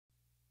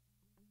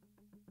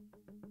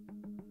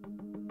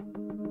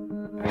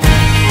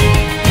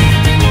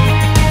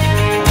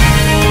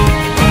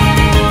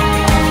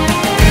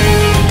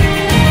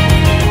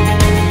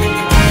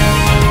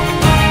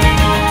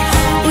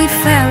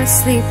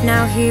Asleep,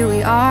 now here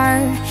we are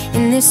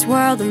in this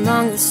world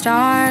among the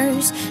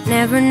stars,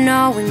 never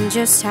knowing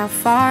just how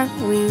far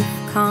we've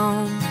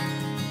come.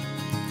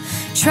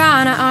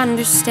 Trying to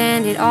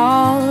understand it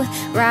all,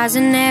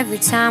 rising every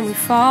time we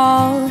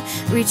fall,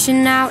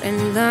 reaching out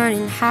and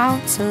learning how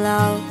to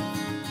love.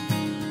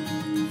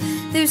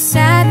 There's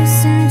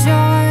sadness and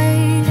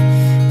joy,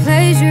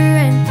 pleasure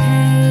and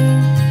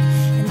pain,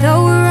 and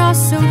though we're all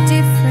so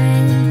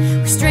different,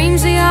 we're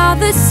strangely all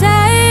the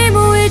same.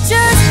 We're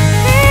just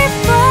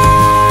people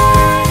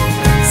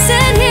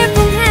sent here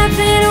from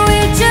heaven.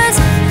 We're just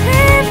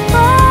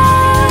people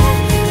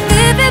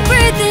living,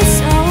 breathing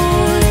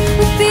souls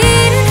with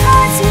beating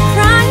hearts and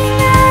crying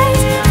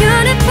eyes,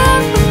 yearning for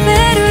a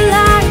better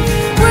life,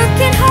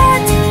 working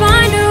hard to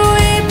find our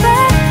way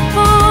back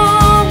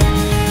home.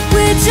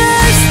 We're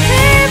just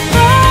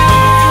people.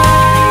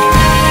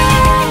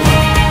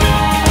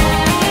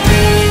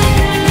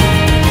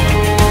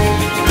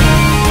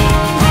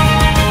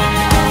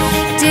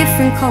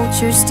 Different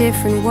cultures,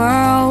 different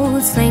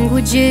worlds,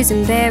 languages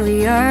and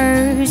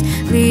barriers,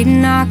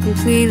 leading our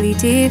completely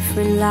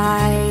different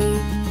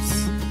lives.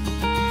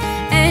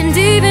 And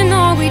even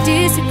though we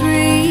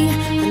disagree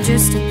on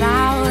just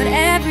about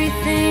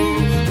everything,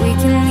 we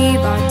can leave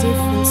our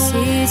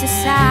differences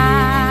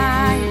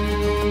aside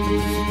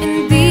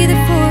and be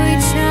there for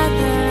each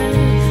other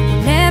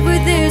whenever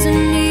there's a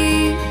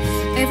need.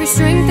 Every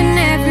strength and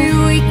every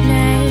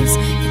weakness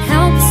can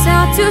help us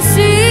out to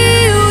see